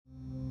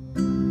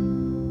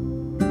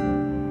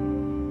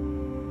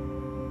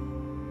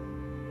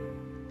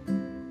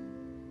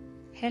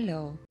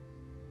Hello.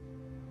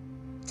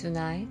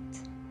 Tonight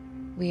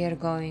we are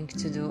going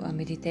to do a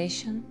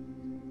meditation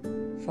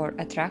for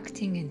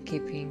attracting and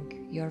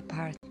keeping your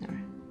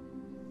partner.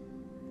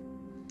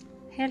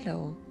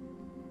 Hello.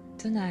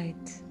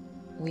 Tonight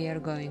we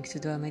are going to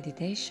do a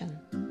meditation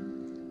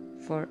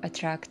for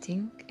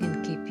attracting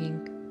and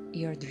keeping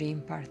your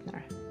dream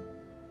partner.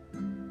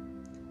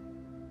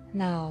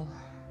 Now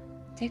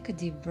take a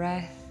deep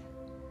breath,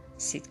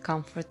 sit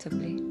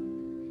comfortably,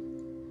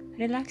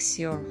 relax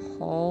your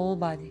whole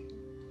body.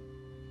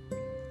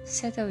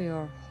 Settle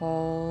your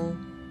whole,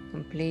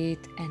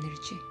 complete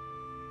energy.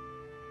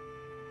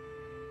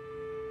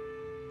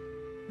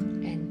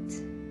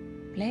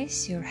 And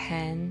place your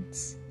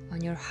hands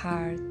on your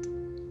heart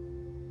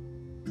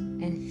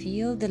and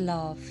feel the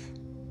love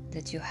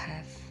that you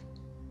have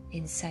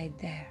inside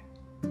there.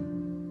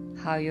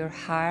 How your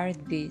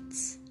heart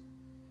beats,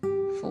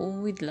 full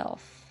with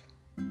love,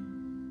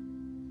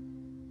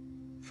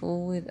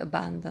 full with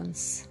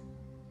abundance,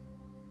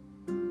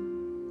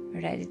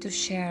 ready to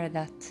share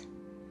that.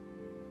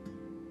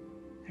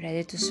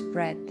 Ready to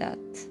spread that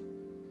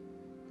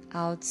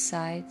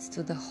outside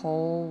to the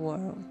whole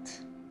world.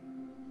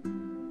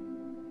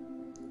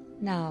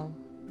 Now,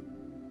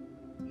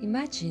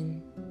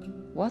 imagine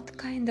what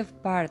kind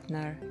of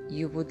partner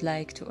you would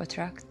like to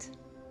attract,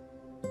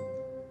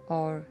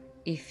 or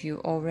if you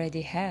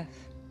already have,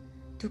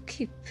 to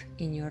keep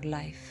in your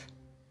life.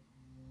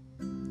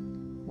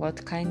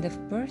 What kind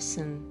of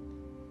person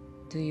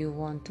do you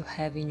want to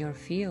have in your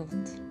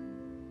field?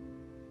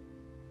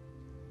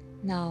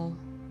 Now,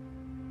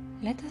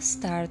 let us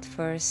start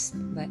first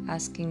by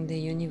asking the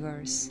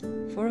universe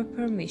for a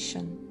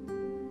permission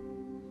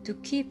to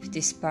keep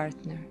this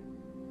partner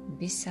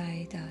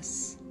beside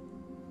us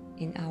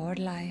in our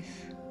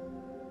life.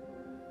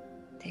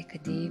 Take a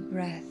deep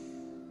breath.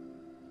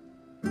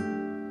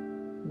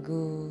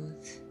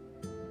 Good.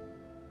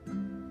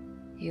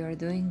 You are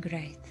doing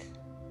great.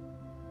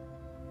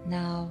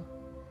 Now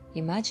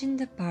imagine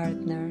the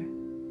partner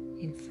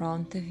in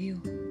front of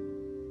you.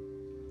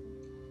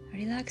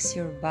 Relax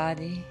your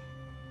body.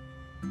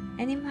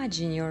 And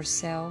imagine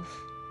yourself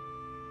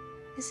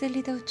as a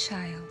little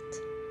child,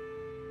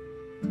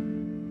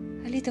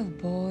 a little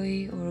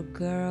boy or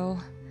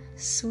girl,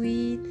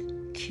 sweet,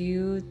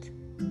 cute,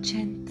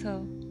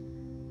 gentle,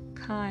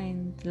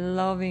 kind,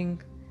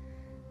 loving,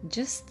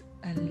 just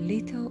a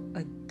little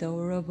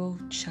adorable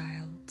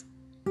child.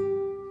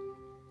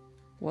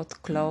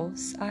 What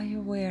clothes are you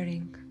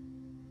wearing?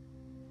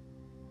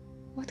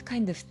 What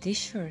kind of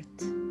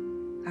t-shirt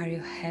are you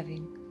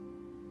having?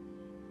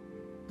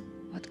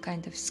 What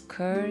kind of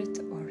skirt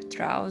or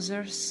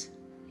trousers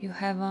you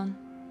have on?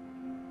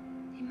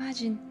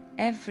 Imagine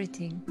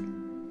everything,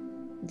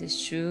 the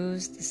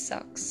shoes, the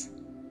socks.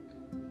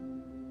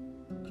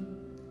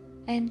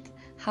 And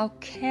how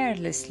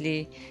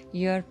carelessly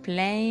you are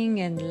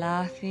playing and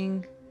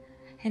laughing,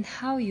 and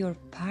how your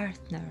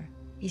partner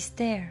is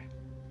there,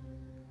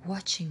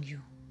 watching you.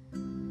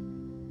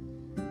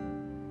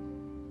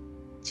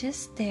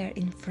 Just there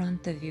in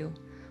front of you,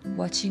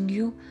 watching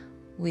you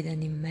with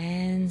an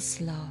immense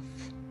love,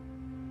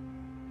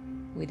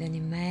 with an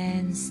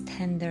immense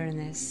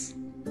tenderness,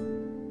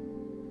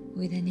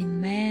 with an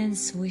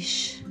immense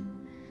wish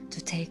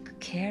to take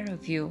care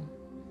of you,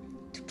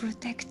 to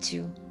protect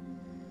you,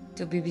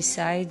 to be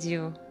beside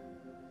you.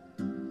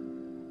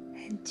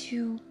 And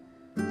you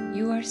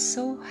are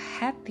so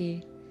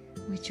happy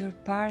with your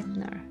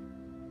partner.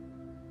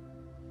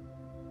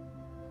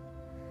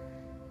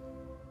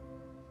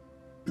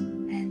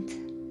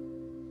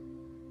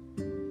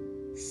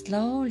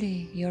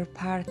 Slowly your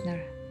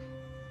partner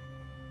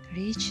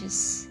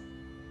reaches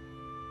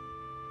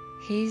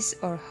his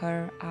or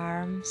her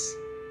arms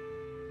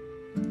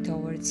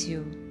towards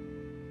you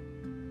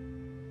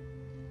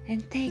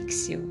and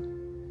takes you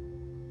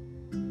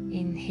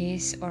in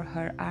his or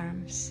her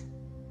arms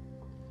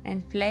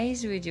and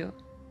plays with you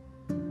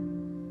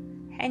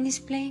and is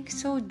playing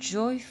so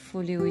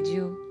joyfully with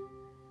you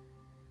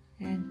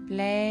and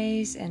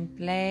plays and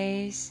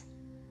plays,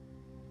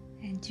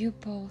 and you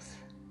both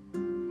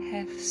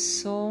have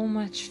so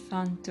much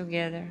fun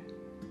together.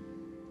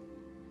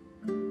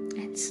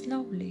 And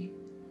slowly,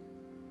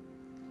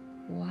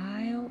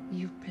 while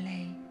you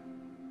play,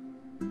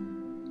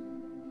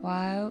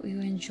 while you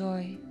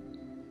enjoy,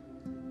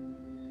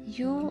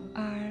 you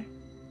are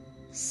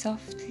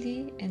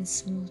softly and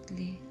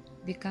smoothly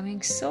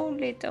becoming so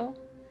little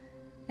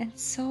and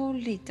so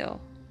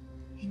little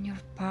in your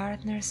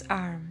partner's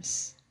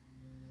arms.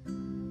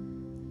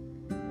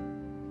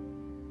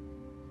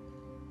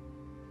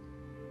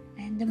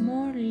 And the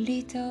more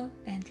little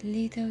and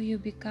little you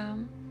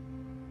become,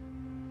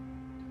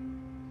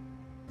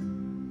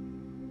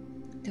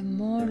 the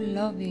more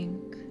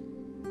loving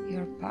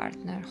your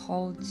partner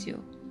holds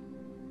you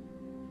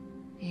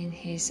in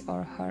his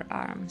or her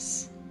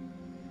arms.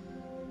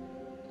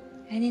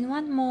 And in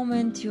one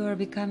moment you are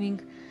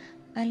becoming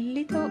a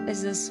little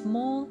as a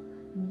small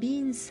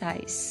bean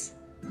size.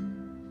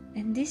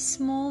 And this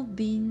small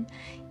bean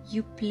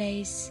you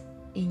place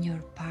in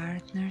your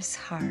partner's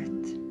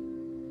heart.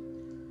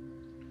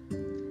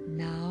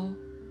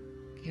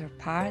 your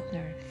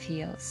partner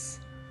feels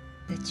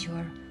that you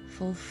are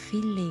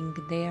fulfilling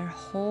their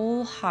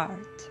whole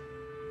heart.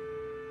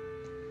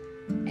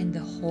 And the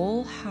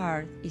whole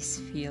heart is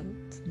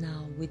filled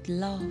now with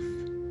love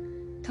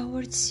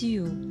towards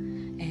you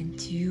and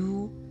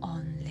you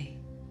only.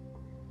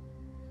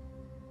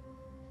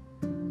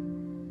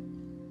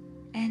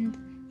 And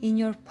in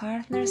your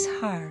partner's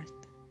heart,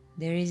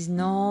 there is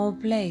no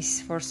place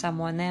for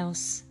someone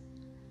else.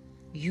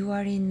 You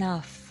are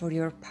enough for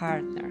your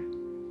partner.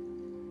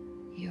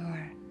 You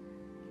are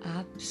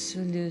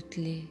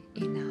absolutely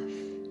enough.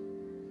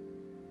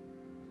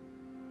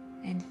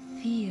 And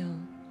feel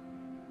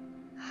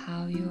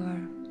how you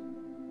are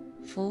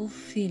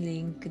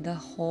fulfilling the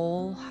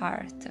whole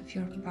heart of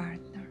your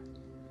partner,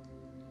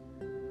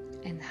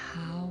 and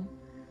how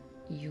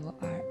you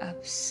are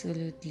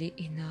absolutely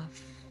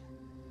enough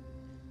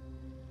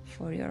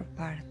for your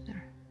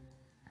partner.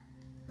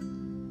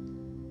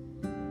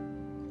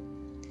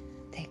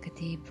 Take a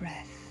deep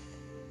breath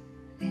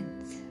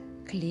and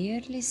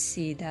clearly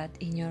see that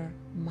in your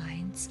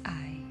mind's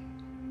eye.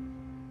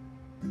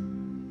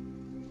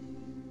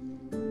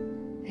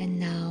 And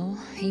now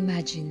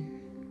imagine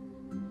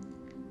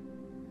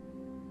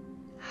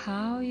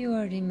how you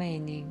are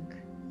remaining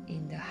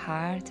in the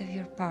heart of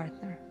your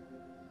partner.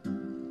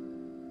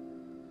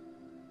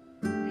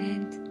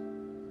 And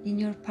in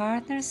your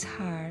partner's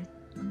heart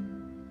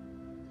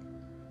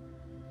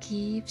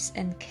keeps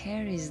and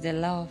carries the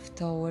love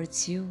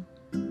towards you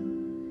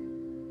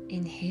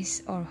in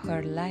his or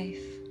her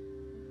life.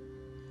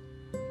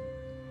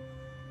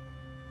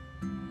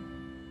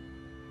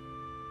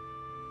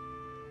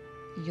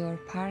 Your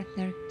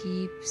partner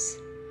keeps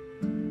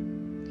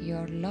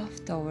your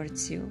love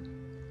towards you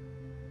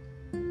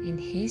in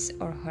his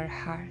or her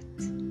heart.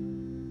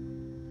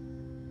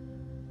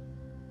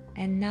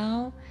 And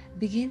now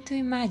begin to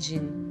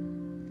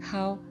imagine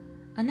how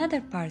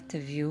another part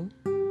of you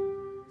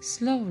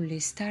slowly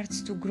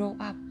starts to grow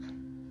up.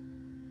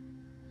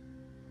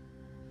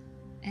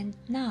 And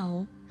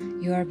now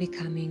you are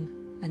becoming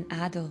an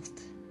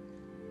adult,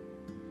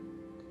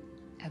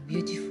 a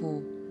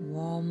beautiful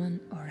woman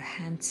or a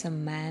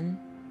handsome man.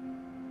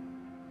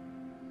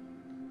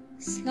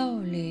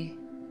 Slowly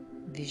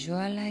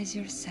visualize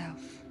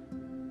yourself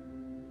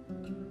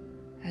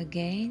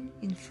again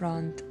in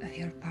front of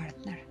your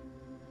partner.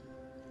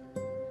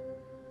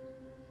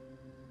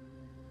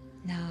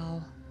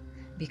 Now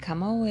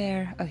become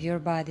aware of your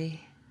body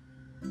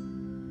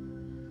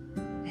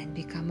and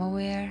become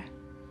aware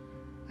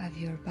of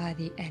your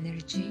body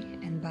energy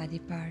and body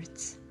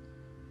parts.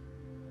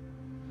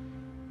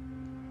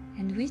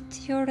 And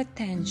with your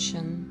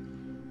attention,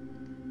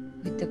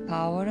 with the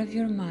power of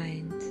your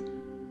mind,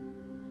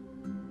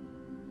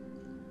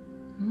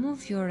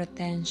 move your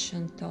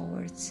attention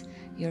towards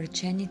your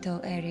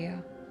genital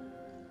area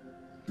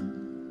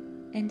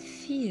and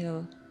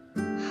feel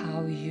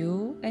how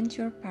you and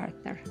your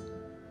partner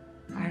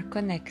are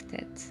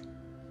connected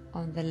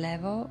on the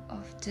level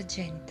of the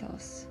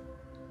genitals.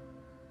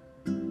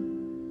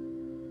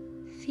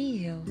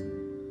 Feel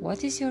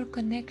what is your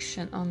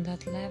connection on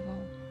that level.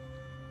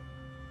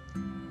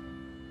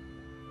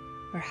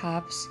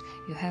 Perhaps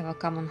you have a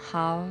common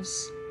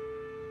house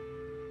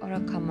or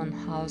a common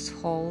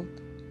household.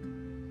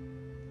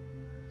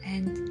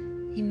 And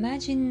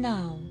imagine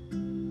now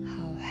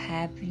how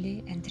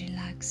happily and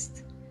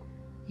relaxed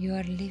you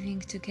are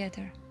living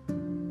together.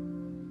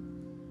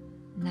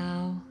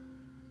 Now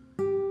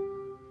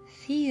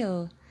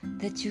feel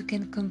that you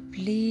can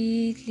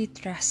completely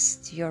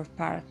trust your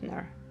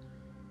partner,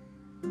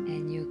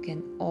 and you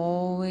can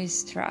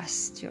always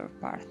trust your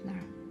partner.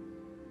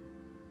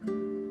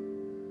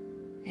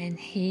 And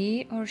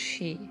he or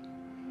she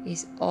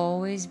is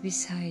always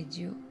beside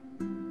you.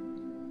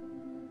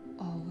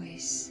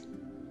 Always.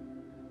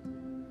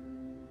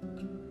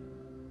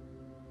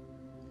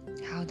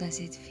 How does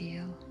it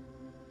feel?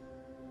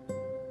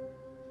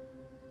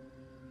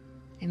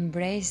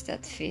 Embrace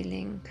that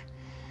feeling.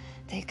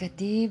 Take a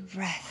deep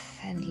breath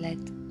and let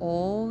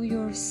all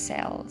your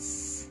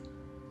cells,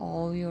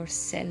 all your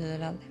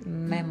cellular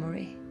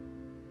memory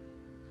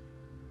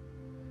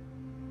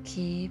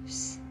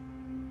keeps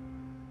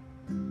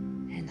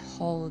and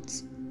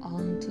holds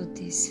on to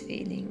these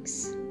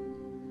feelings.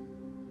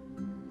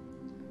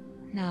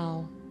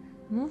 Now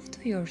move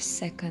to your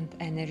second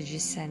energy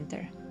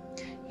center,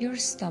 your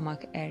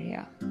stomach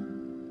area.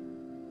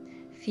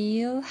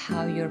 Feel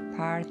how your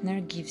partner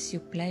gives you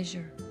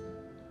pleasure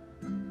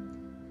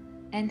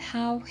and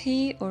how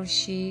he or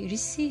she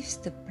receives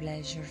the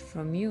pleasure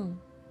from you,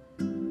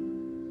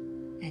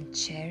 and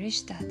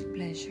cherish that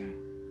pleasure.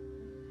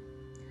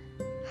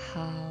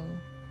 How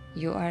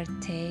you are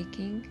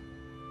taking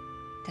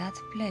that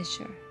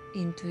pleasure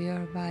into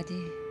your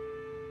body.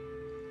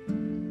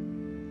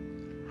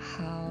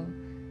 How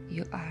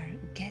you are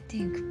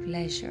getting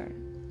pleasure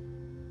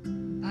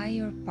by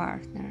your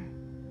partner,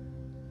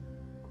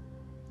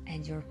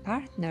 and your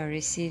partner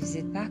receives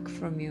it back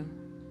from you.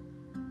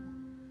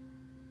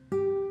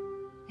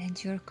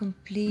 And you're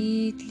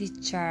completely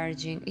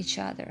charging each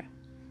other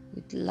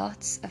with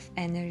lots of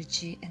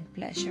energy and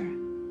pleasure.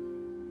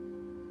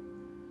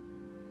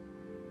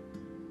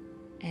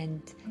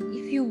 And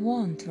if you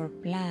want or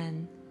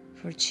plan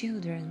for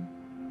children,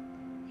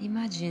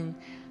 imagine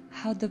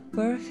how the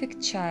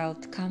perfect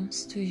child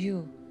comes to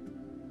you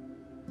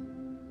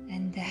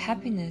and the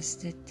happiness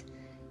that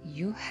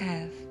you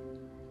have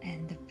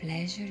and the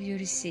pleasure you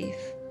receive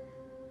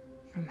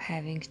from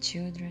having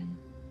children.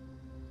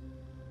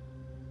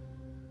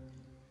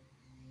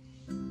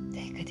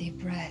 Take a deep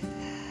breath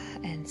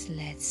and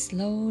let's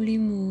slowly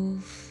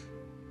move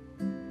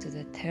to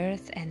the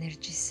third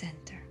energy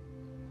center,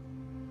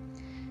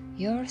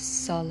 your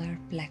solar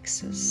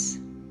plexus.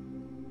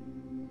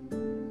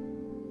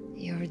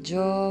 Your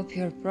job,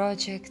 your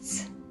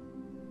projects,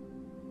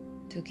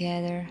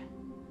 together,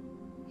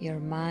 your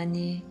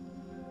money,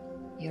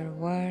 your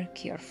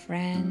work, your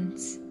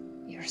friends,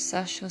 your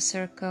social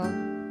circle.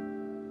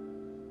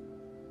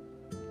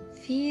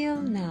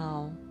 Feel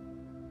now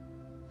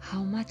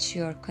how much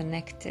you are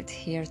connected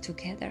here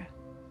together,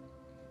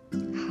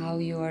 how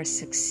you are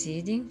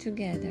succeeding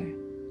together,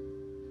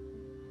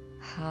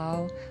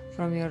 how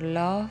from your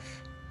love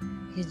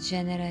you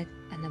generate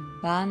an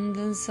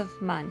abundance of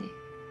money,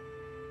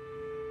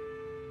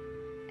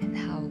 and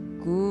how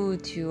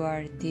good you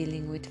are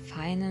dealing with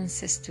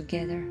finances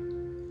together,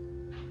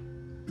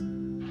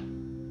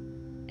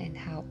 and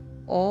how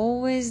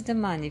always the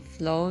money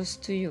flows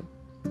to you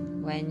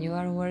when you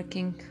are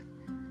working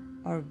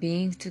or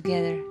being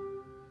together,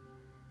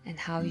 and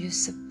how you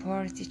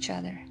support each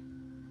other,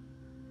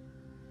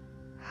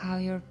 how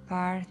your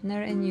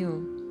partner and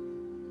you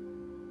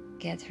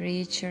get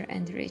richer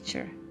and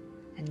richer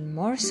and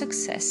more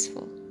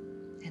successful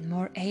and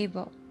more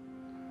able,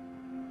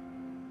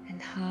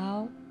 and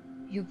how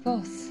you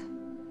both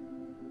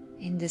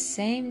in the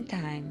same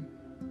time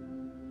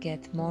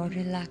get more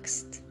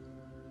relaxed,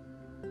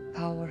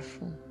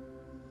 powerful,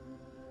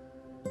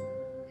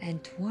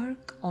 and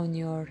work on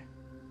your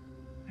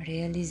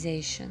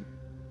realization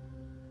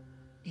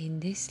in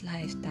this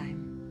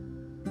lifetime.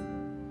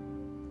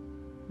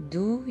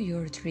 Do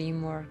your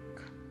dream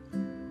work.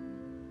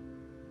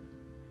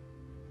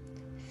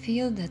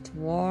 Feel that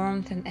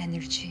warmth and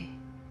energy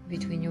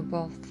between you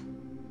both.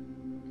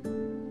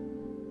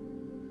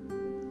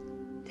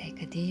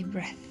 Take a deep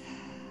breath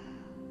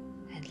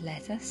and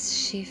let us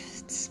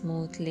shift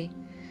smoothly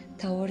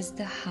towards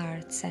the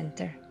heart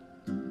center.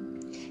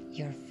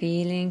 Your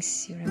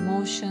feelings, your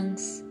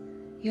emotions,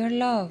 your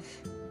love.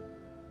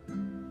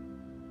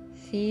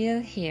 Feel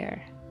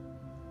here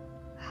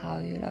how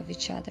you love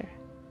each other,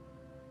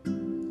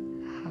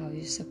 how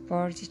you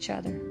support each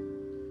other,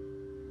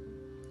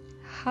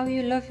 how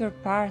you love your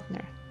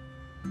partner,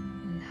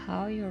 and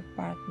how your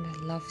partner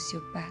loves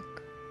you back.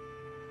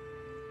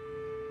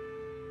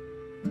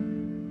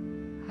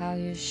 How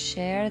you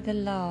share the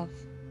love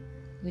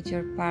with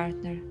your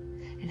partner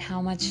and how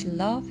much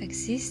love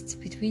exists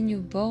between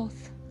you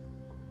both.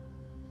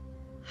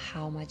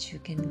 How much you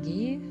can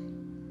give,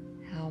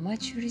 how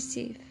much you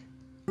receive.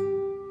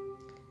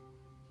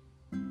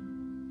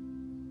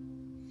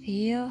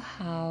 Feel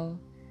how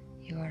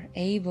you are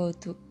able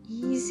to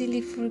easily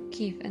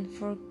forgive and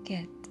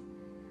forget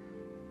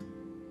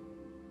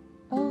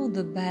all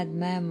the bad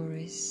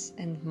memories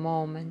and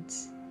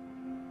moments,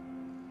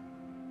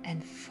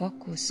 and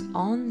focus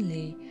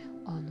only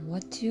on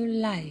what you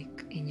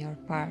like in your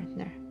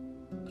partner.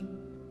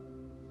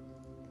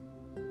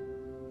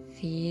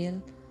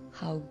 Feel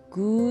how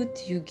good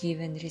you give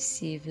and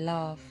receive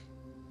love,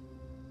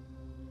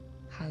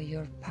 how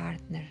your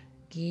partner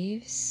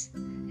gives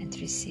and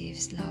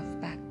receives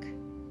love back.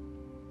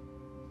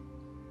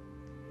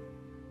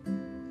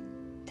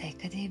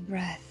 Take a deep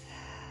breath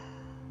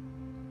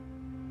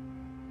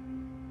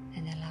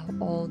and allow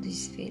all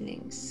these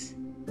feelings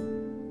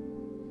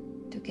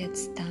to get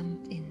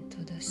stamped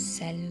into the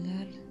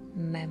cellular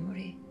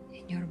memory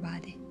in your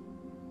body.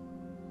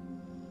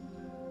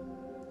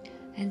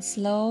 And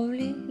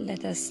slowly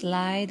let us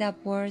slide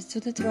upwards to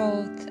the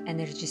throat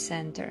energy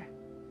center.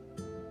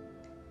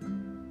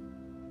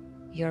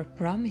 Your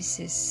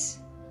promises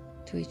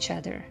to each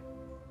other,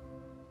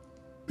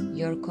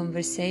 your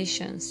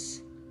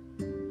conversations,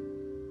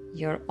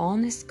 your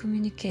honest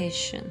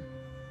communication.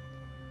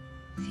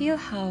 Feel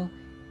how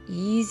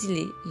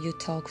easily you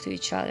talk to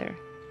each other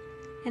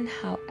and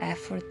how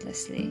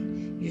effortlessly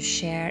you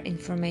share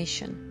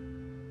information,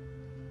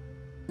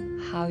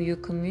 how you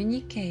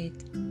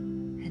communicate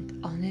and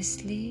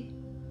honestly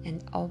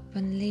and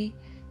openly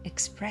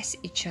express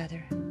each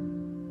other.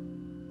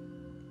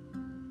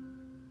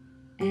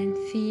 And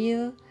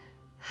feel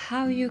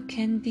how you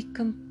can be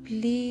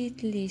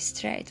completely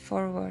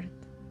straightforward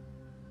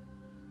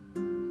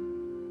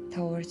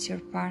towards your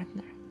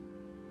partner,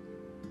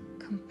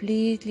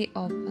 completely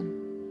open,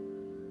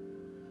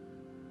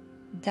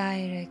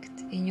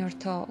 direct in your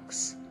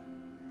talks,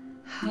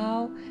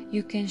 how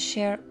you can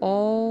share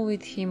all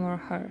with him or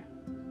her.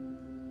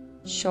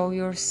 Show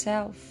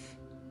yourself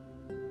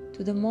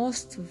to the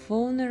most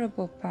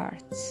vulnerable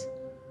parts.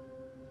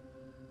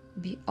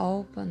 Be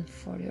open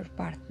for your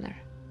partner.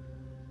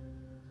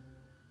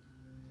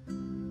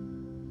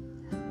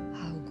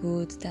 How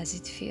good does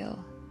it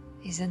feel,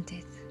 isn't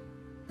it?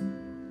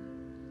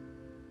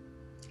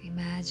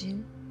 Imagine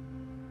imagine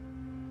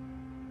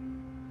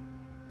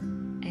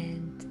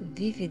and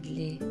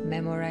vividly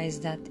memorize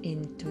that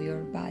into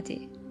your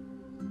body,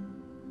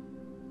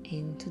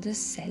 into the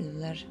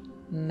cellular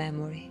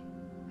memory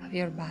of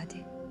your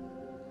body.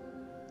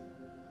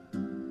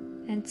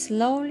 And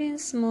slowly and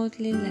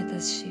smoothly let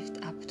us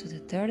shift up to the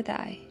third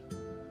eye.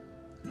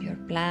 Your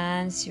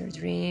plans, your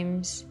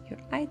dreams, your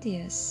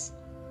ideas,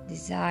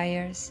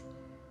 desires.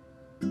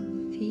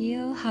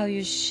 Feel how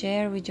you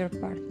share with your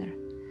partner,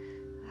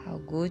 how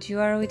good you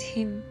are with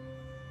him,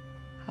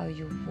 how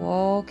you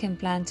walk and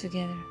plan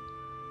together,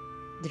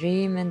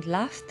 dream and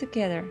laugh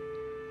together,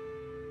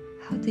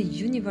 how the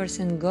universe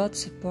and God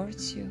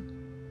supports you,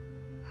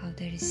 how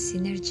there is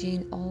synergy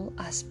in all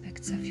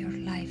aspects of your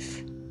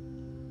life,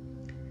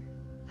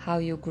 how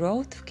you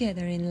grow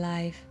together in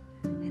life,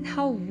 and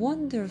how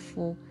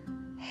wonderful,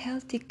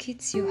 healthy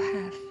kids you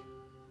have,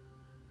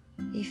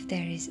 if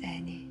there is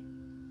any.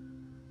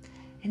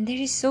 And there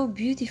is so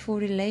beautiful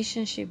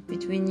relationship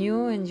between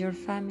you and your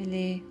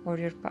family or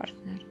your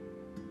partner.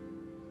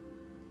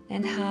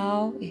 And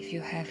how, if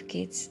you have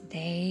kids,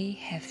 they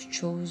have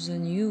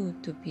chosen you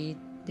to be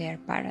their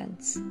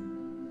parents.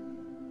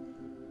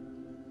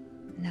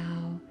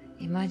 Now,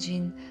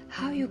 imagine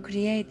how you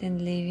create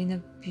and live in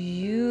a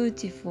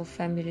beautiful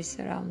family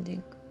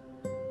surrounding.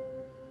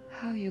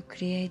 How you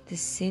create the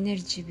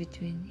synergy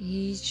between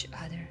each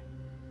other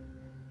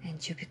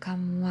and you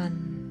become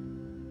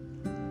one.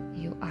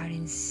 You are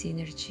in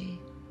synergy.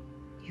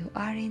 You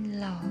are in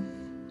love.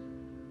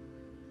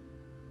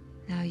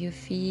 Now you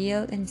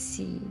feel and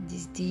see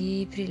this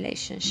deep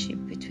relationship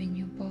between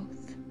you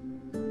both.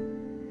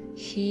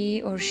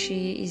 He or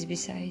she is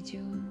beside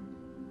you.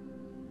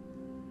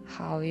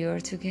 How you are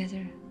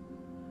together.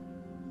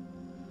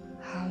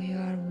 How you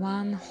are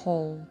one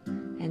whole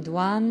and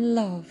one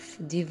love,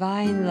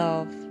 divine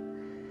love.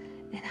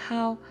 And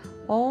how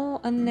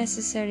all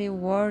unnecessary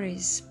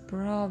worries,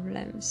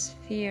 problems,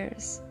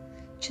 fears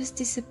just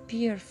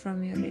disappear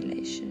from your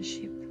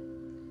relationship.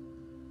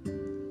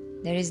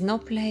 There is no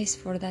place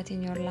for that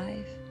in your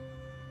life.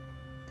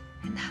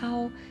 And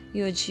how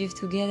you achieve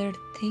together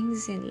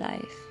things in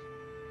life.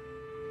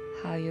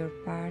 How your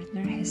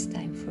partner has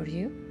time for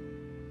you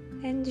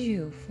and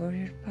you for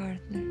your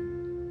partner.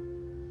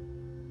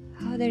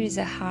 How there is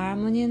a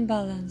harmony and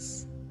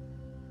balance.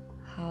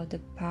 How the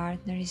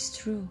partner is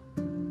true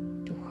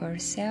to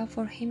herself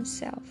or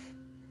himself.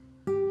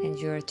 And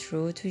you are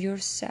true to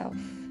yourself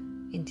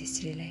in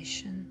this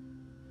relation.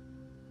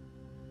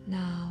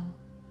 Now,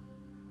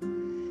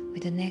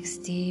 with the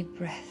next deep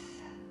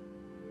breath,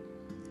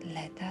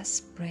 let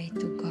us pray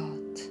to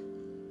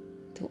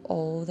God, to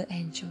all the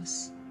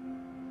angels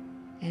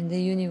and the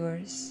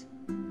universe,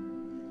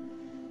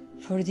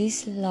 for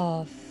this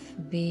love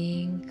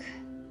being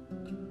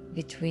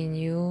between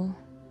you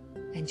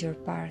and your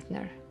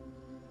partner,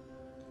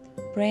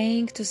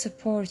 praying to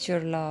support your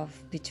love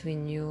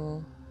between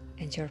you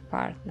and your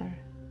partner,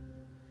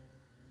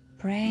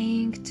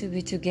 praying to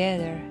be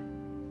together,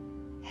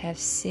 have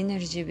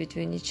synergy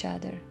between each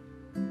other,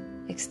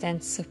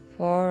 extend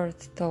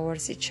support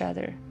towards each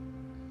other,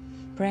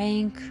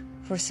 praying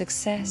for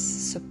success,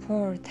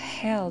 support,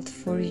 health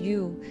for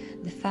you,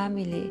 the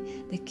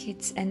family, the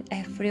kids, and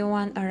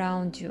everyone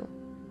around you.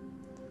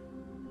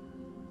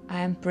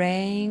 I am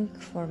praying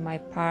for my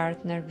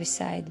partner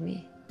beside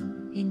me,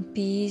 in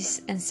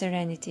peace and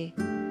serenity.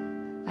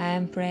 I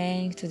am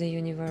praying to the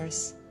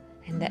universe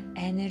and the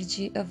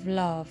energy of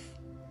love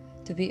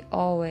to be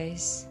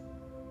always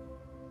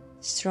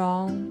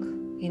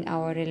strong in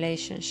our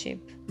relationship,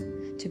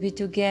 to be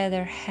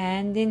together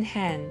hand in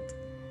hand,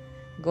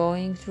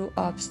 going through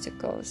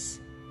obstacles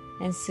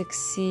and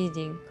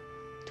succeeding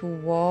to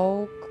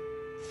walk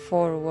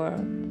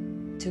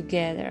forward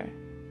together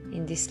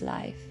in this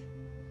life.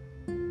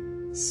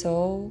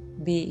 So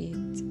be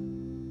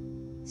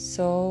it.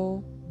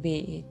 So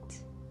be it.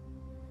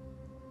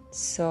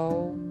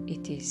 So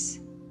it is.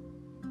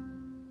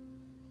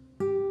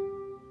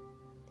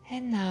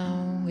 And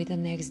now, with the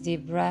next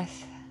deep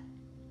breath,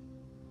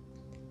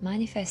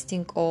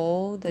 manifesting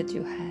all that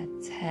you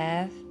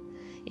have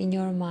in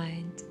your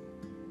mind,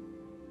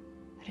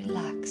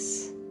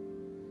 relax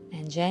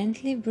and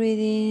gently breathe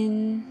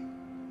in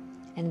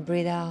and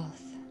breathe out.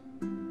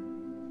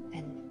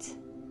 And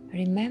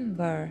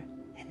remember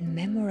and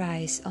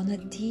memorize on a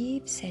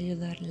deep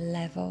cellular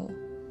level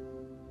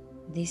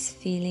these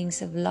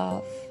feelings of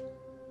love,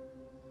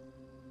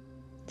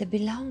 the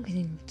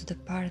belonging to the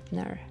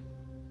partner.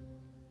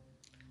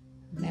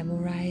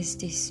 Memorize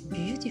these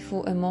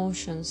beautiful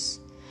emotions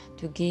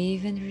to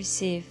give and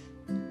receive,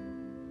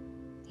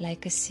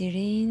 like a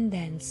serene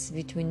dance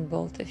between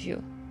both of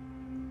you,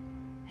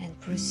 and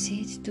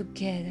proceed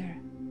together,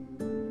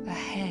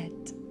 ahead,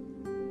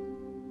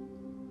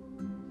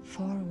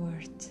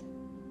 forward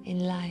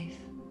in life,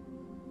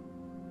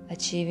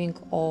 achieving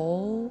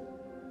all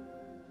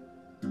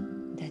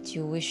that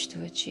you wish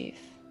to achieve.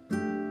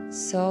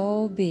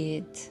 So be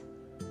it.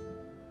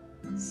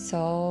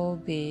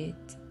 So be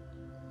it.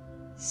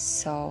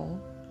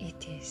 So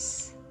it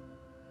is.